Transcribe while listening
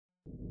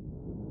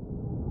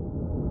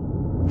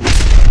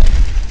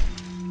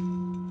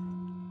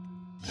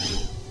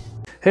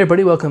Hey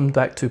everybody, welcome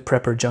back to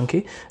Prepper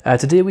Junkie.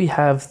 Today we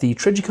have the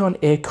Trijicon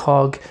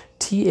ACOG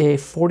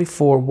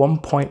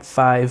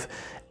TA44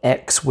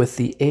 1.5X with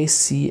the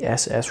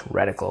ACSS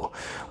reticle.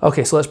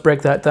 Okay, so let's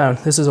break that down.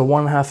 This is a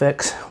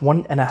 1.5x,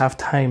 1.5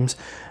 times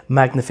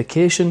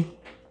magnification.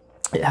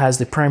 It has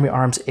the primary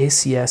arms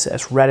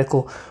ACSS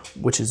reticle,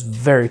 which is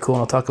very cool,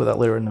 and I'll talk about that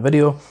later in the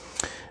video.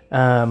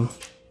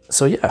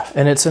 So yeah,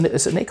 and it's an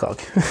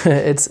ACOG.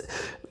 It's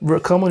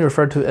commonly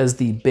referred to as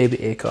the baby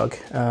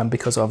ACOG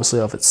because obviously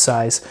of its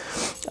size.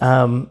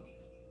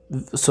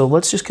 So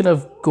let's just kind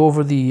of go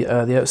over the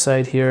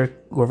outside here,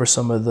 go over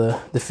some of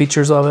the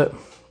features of it.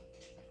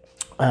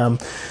 Now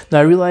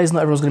I realize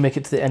not everyone's going to make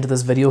it to the end of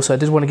this video, so I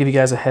did want to give you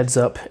guys a heads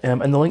up.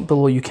 In the link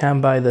below, you can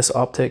buy this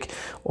optic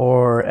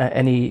or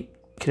any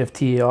kind of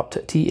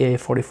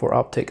TA44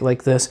 optic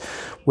like this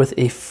with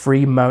a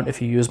free mount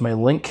if you use my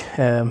link.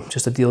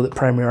 Just a deal that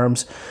Primary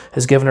Arms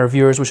has given our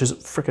viewers, which is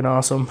freaking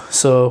awesome.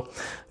 So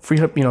free,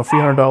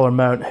 $300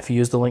 mount if you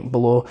use the link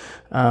below.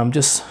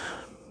 Just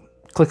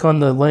click on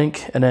the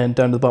link, and then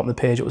down to the bottom of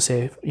the page it will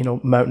say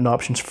mounting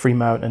options, free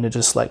mount, and you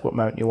just select what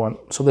mount you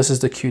want. So this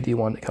is the QD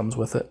one that comes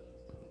with it.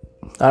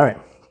 All right,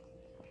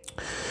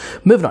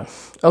 moving on.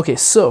 Okay,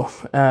 so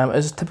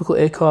as a typical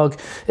ACOG,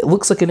 it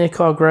looks like an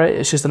ACOG, right?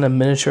 It's just in a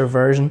miniature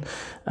version.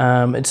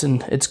 It's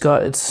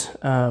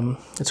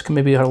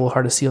maybe a little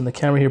hard to see on the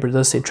camera here, but it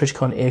does say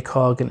Trijicon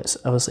ACOG, and it's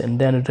obviously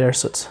indented there,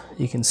 so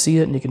you can see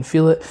it and you can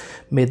feel it.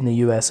 Made in the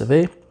US of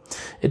A.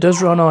 It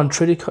does run on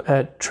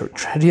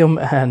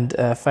tritium and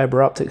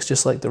fiber optics,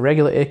 just like the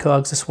regular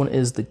ACOGs. This one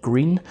is the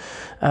green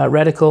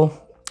reticle.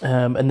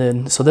 And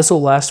then, so this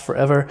will last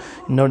forever.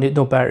 No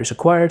batteries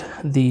required.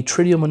 The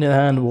tritium on the other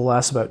hand will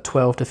last about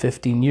 12 to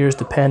 15 years,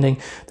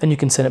 depending. Then you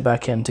can send it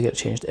back in to get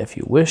changed if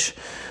you wish.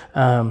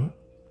 And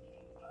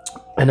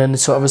then,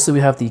 so obviously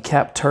we have the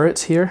cap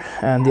turrets here,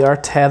 and they are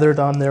tethered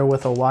on there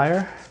with a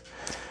wire.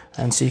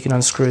 And so you can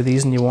unscrew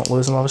these and you won't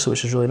lose them, obviously,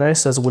 which is really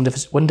nice. As a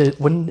windage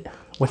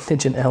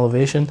and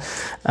elevation.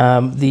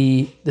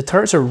 The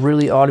turrets are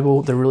really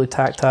audible. They're really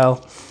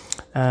tactile.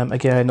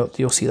 Again, I know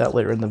you'll see that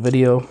later in the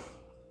video.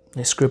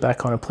 They screw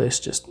back on in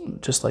place just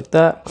like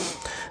that.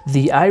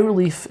 The eye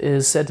relief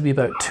is said to be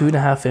about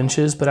 2.5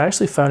 inches, but I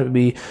actually found it to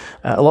be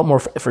a lot more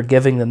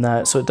forgiving than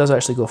that. So it does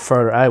actually go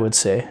further, I would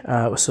say.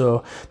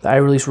 So the eye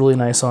relief is really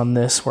nice on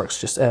this.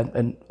 Works just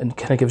and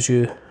kind of gives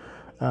you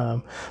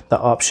the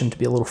option to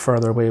be a little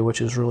further away,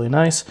 which is really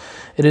nice.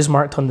 It is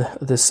marked on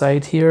the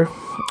side here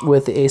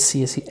with the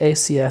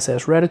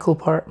ACSS reticle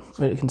part.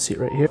 You can see it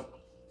right here.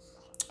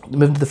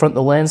 Moving to the front,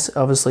 the lens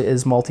obviously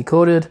is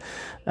multi-coated.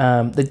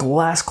 The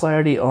glass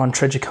clarity on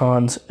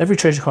Trijicons, every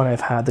Trijicon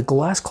I've had, the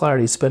glass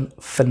clarity has been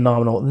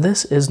phenomenal.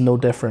 This is no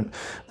different.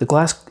 The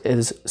glass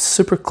is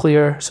super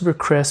clear, super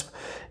crisp,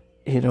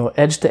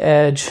 edge to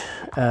edge,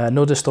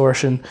 no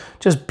distortion,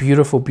 just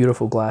beautiful,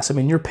 beautiful glass. I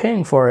mean, you're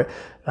paying for it,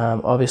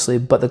 obviously,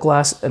 but the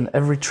glass in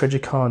every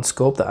Trijicon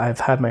scope that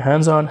I've had my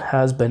hands on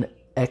has been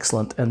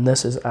excellent, and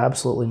this is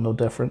absolutely no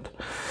different.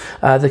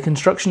 The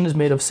construction is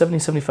made of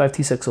 7075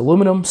 T6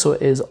 aluminum, so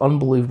it is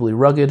unbelievably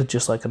rugged,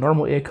 just like a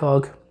normal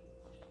ACOG.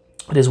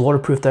 It is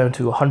waterproof down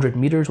to 100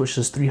 meters, which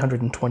is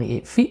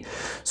 328 feet.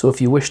 So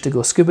if you wish to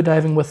go scuba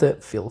diving with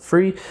it, feel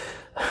free.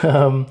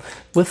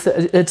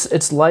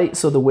 It's light,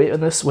 so the weight on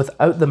this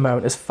without the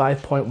mount is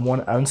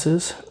 5.1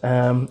 ounces.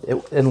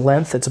 In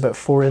length, it's about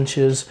 4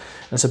 inches.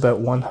 And it's about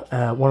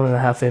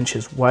 1.5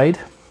 inches wide.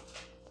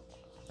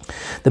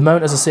 The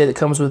mount, as I say, that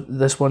comes with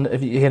this one,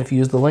 if you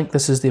use the link,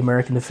 this is the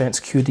American Defense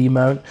QD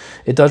mount.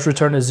 It does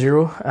return to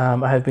zero.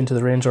 I have been to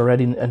the range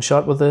already and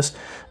shot with this.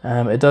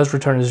 It does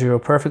return to zero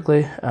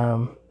perfectly.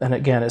 And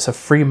again, it's a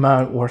free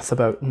mount worth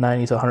about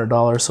 $90 to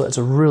 $100. So it's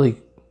a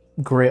really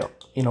great,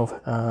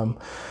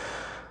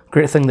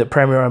 great thing that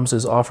Primary Arms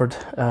has offered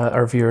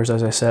our viewers,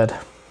 as I said.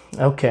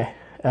 Okay,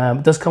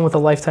 it does come with a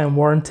lifetime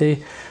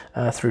warranty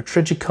through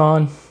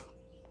Trijicon.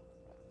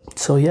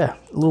 So yeah,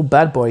 a little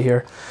bad boy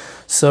here.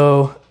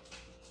 So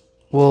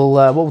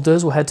what we'll do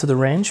is we'll head to the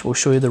range, we'll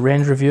show you the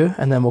range review,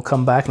 and then we'll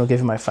come back and I'll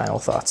give you my final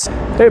thoughts.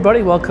 Hey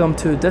everybody, welcome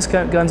to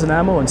Discount Guns and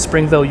Ammo in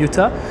Springville,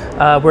 Utah.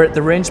 We're at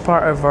the range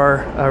part of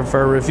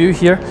our review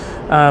here.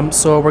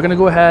 So we're gonna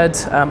go ahead,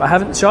 I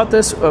haven't shot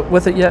this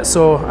with it yet,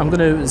 so I'm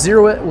gonna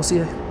zero it. We'll see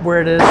where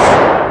it is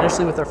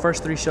initially with our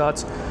first 3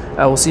 shots.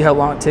 We'll see how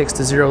long it takes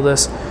to zero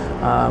this.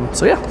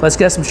 So yeah, let's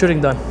get some shooting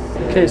done.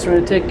 Okay, so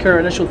we're gonna take our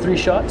initial 3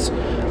 shots,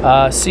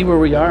 see where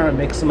we are, and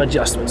make some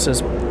adjustments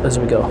as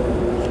we go.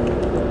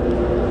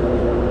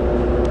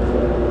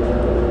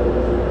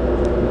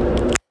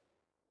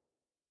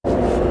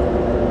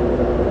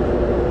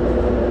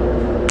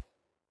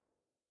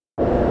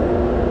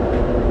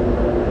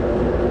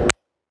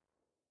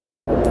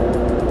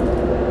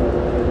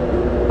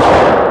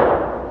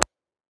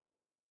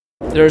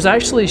 There's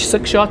actually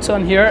 6 shots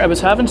on here. I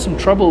was having some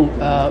trouble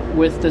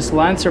with this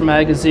Lancer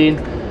magazine.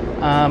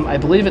 I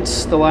believe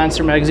it's the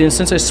Lancer magazine.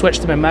 Since I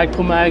switched to my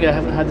Magpul mag, I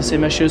haven't had the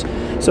same issues.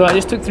 So I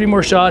just took 3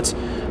 more shots.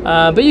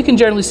 But you can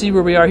generally see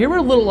where we are here. We're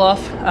a little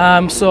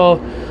off.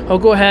 So I'll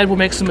go ahead, we'll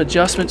make some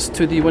adjustments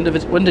to the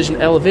windage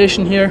and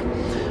elevation here.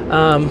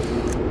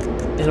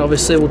 and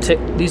obviously we'll take,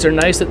 these are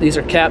nice that these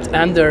are capped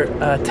and they're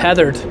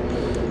tethered,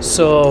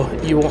 so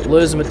you won't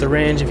lose them at the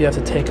range if you have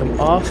to take them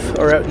off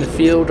or out in the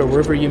field or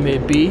wherever you may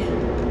be.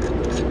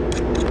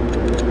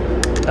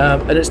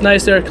 And it's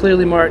nice, they're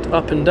clearly marked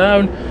up and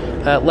down,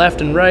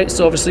 left and right,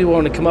 so obviously we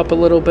want to come up a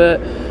little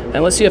bit,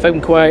 and let's see if I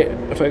can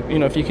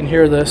if you can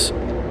hear this.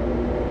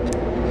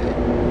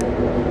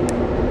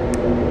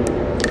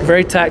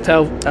 Very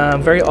tactile,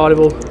 very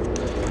audible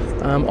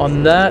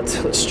on that.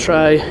 Let's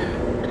try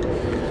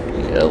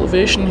the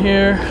elevation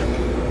here.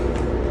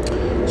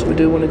 So we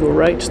do want to go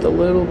right just a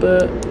little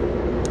bit.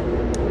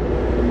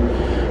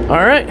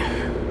 All right,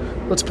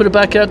 let's put it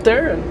back out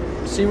there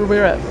and see where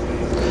we're at.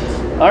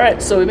 All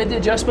right, so we made the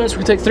adjustments.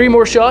 We take 3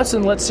 more shots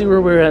and let's see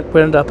where we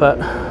end up at.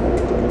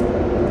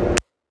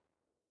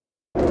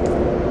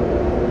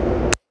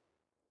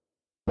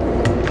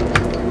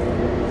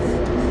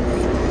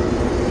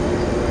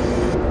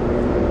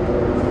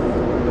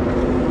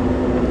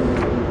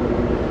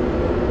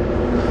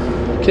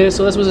 Okay,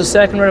 so this was the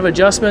second round of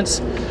adjustments.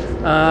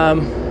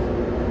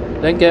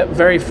 Didn't get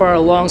very far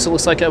along, so it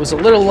looks like I was a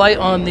little light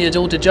on the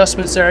adult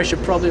adjustments there. I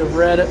should probably have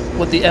read it,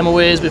 what the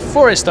MOA is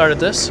before I started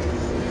this.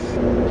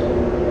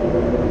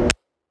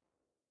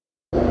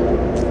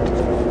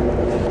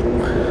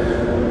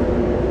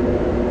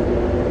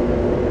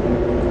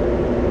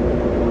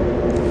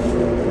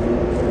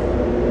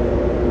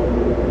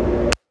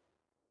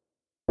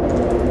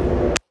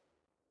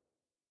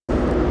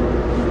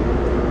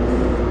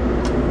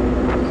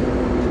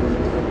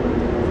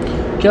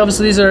 Okay,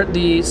 obviously these are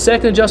the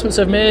second adjustments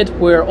I've made.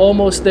 We're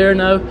almost there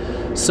now.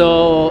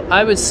 So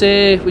I would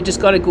say we just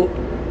got to go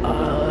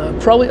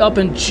probably up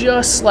and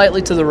just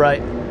slightly to the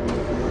right.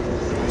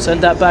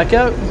 Send that back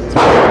out.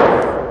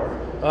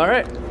 All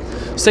right,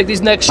 let's take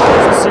these next shots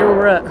and see where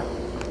we're at.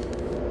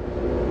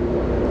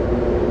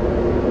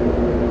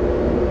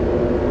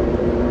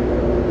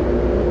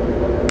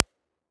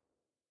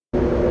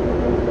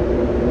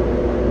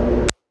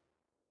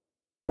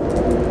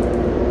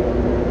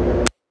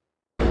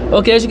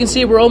 Okay, as you can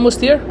see, we're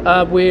almost here.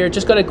 We're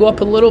just got to go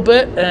up a little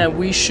bit and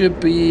we should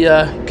be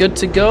good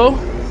to go.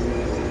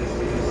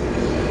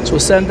 So we'll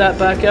send that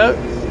back out.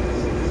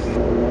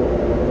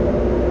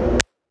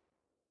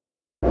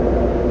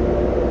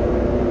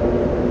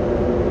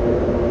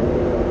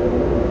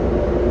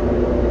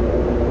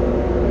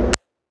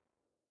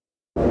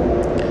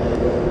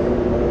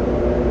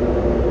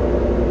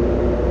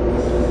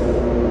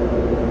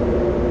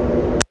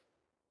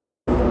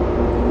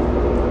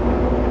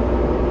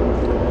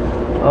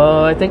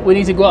 I think we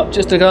need to go up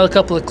just a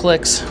couple of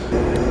clicks.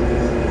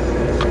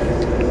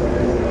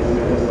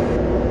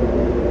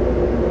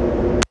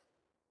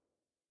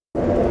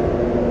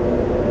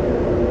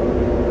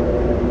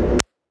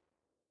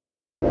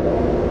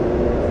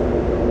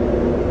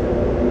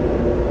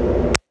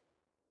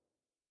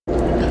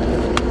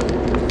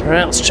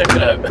 Alright, let's check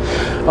it out.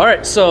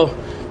 Alright, so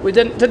we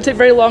didn't take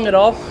very long at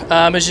all.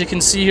 As you can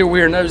see here,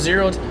 we are now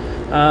zeroed.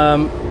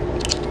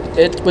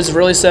 It was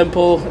really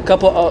simple. A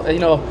couple,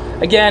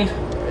 again,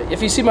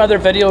 if you see my other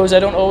videos,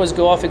 I don't always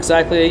go off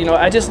exactly.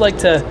 I just like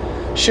to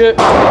shoot,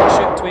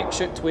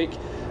 tweak,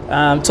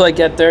 until I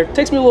get there. It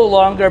takes me a little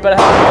longer, but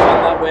I have to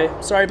fun that way.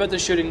 Sorry about the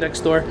shooting next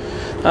door.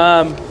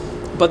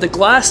 But the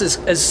glass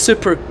is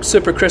super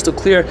crystal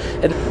clear.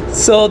 And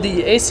so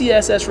the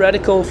ACSS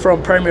reticle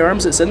from Primary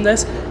Arms that's in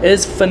this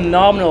is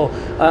phenomenal.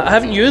 I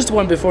haven't used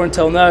one before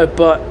until now,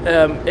 but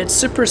it's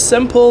super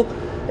simple.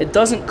 It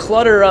doesn't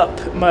clutter up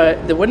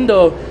the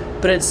window,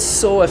 but it's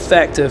so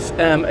effective,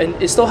 and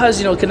it still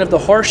has kind of the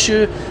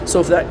horseshoe,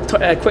 so for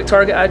that quick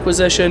target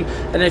acquisition,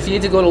 and if you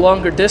need to go to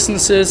longer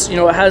distances, it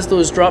has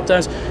those drop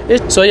downs.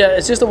 So yeah,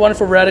 it's just a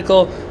wonderful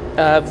reticle.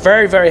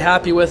 Very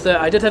happy with it.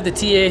 I did have the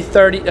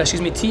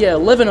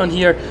TA11 on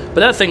here, but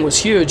that thing was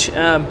huge.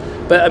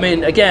 But I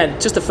mean, again,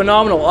 just a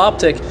phenomenal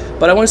optic,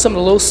 but I wanted something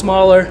a little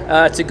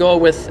smaller to go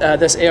with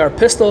this AR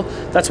pistol.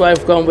 That's why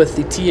I've gone with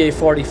the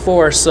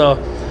TA44. So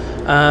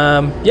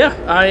yeah,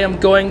 I am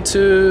going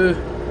to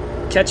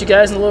catch you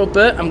guys in a little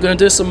bit. I'm going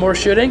to do some more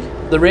shooting.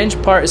 The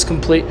range part is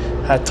complete.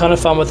 Had a ton of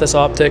fun with this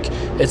optic.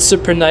 It's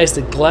super nice.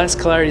 The glass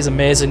clarity is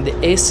amazing. The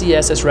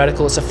ACSS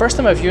reticle, it's the first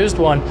time I've used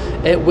one.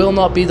 It will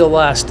not be the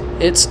last.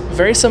 It's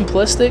very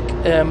simplistic,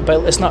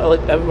 but it's not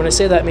like, when I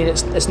say that, I mean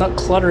it's not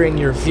cluttering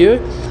your view,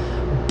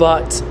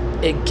 but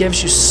it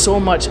gives you so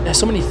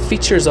many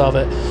features of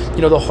it.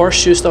 The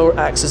horseshoe still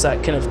acts as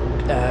that kind of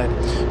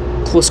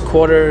close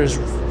quarters,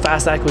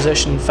 fast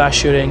acquisition, fast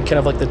shooting, kind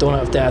of like the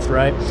donut of death,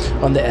 right?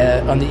 On the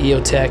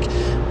EOTech,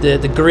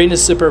 the green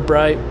is super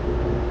bright,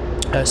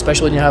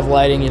 especially when you have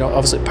lighting.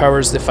 Obviously it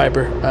powers the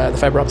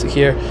fiber optic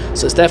here,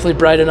 so it's definitely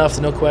bright enough.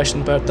 No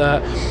question about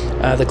that.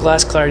 The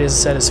glass clarity, as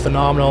I said, is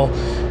phenomenal.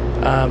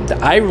 The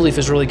eye relief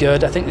is really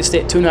good. I think they stay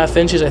at 2.5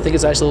 inches. I think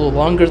it's actually a little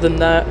longer than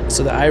that,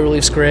 so the eye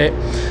relief's great.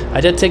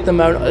 I did take them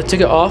out, I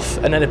took it off,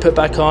 and then I put it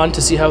back on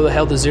to see how it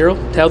held the zero.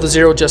 It held the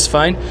zero just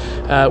fine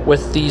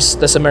with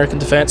this American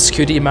Defense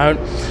QD mount.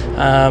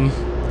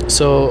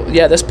 So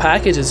yeah, this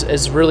package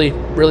is really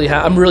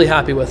I'm really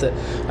happy with it.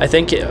 I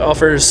think it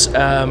offers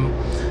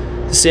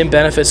the same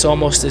benefits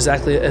almost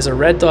exactly as a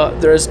red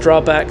dot. There is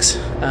drawbacks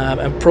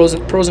and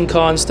pros and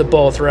cons to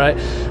both, right?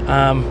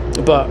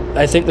 But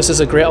I think this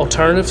is a great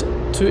alternative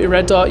to a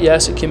red dot.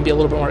 Yes, it can be a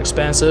little bit more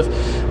expensive,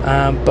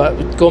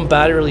 but going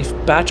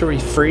battery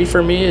free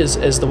for me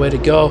is the way to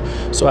go.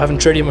 So having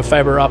tritium and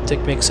fiber optic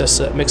makes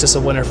this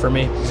a winner for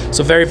me.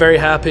 So very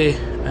happy.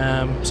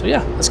 So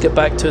yeah, let's get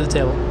back to the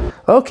table.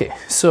 Okay,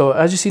 so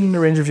as you've seen in the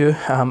range review,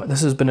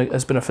 this has been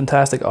a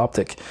fantastic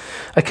optic.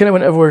 I kind of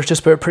went over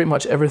just about pretty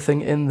much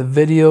everything in the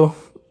video.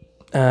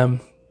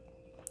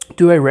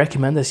 Do I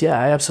recommend this? Yeah,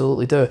 I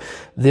absolutely do.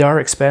 They are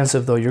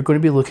expensive though. You're going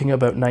to be looking at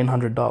about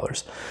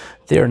 $900.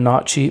 They are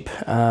not cheap,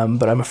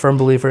 but I'm a firm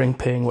believer in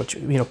paying what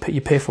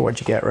you pay for what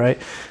you get, right?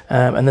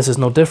 And this is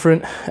no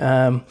different.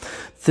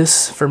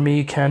 This for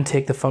me can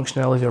take the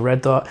functionality of a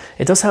red dot.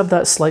 It does have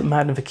that slight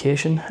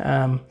magnification.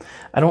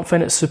 I don't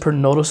find it super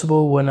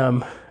noticeable when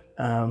I'm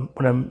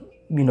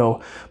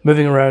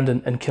moving around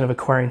and kind of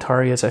acquiring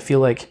targets. I feel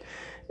like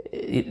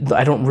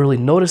I don't really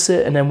notice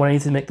it, and then when I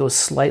need to make those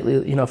slightly,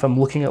 if I'm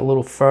looking at a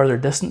little farther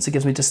distance, it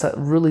gives me just a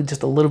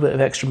little bit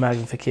of extra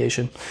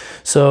magnification.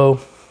 So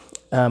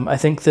I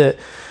think that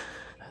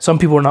some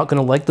people are not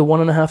going to like the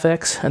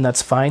 1.5x, and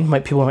that's fine.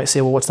 People might say,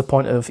 well, what's the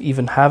point of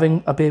even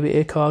having a baby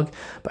ACOG?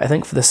 But I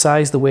think for the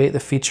size, the weight, the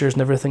features,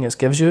 and everything it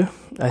gives you,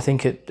 I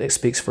think it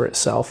speaks for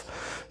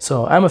itself.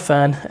 So I'm a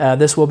fan.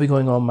 This will be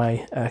going on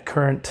my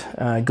current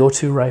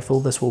go-to rifle.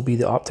 This will be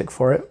the optic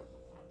for it.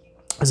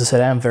 As I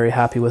said, I am very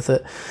happy with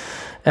it.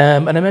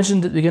 And I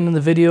mentioned at the beginning of the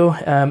video,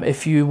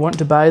 if you want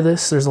to buy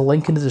this, there's a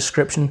link in the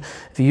description.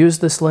 If you use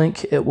this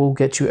link, it will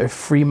get you a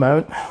free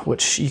mount,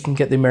 which you can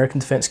get the American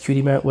Defense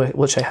Cutie mount,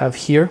 which I have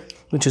here,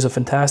 which is a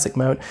fantastic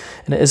mount.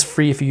 And it is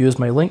free if you use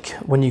my link.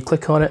 When you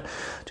click on it,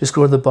 just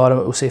go to the bottom,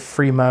 it will say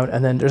free mount.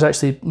 And then there's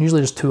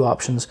usually just 2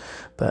 options,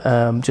 but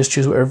just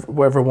choose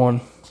whatever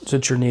one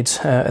suits your needs.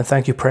 And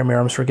thank you, Premier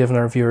Arms, for giving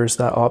our viewers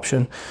that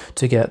option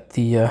to get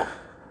the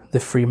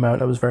free mount.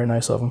 That was very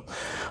nice of them.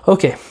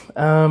 Okay,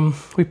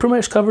 we pretty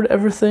much covered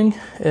everything.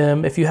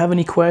 If you have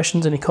any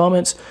questions, any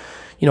comments,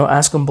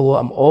 ask them below.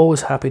 I'm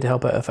always happy to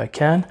help out if I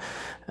can.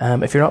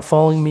 If you're not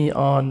following me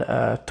on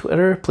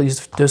Twitter,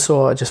 please do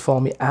so. Just follow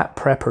me at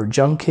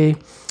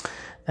PrepperJunkie,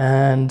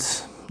 and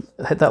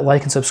hit that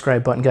like and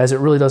subscribe button, guys. It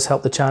really does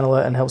help the channel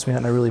out and helps me out,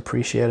 and I really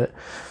appreciate it.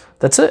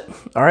 That's it.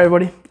 All right,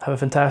 everybody. Have a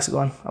fantastic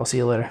one. I'll see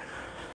you later.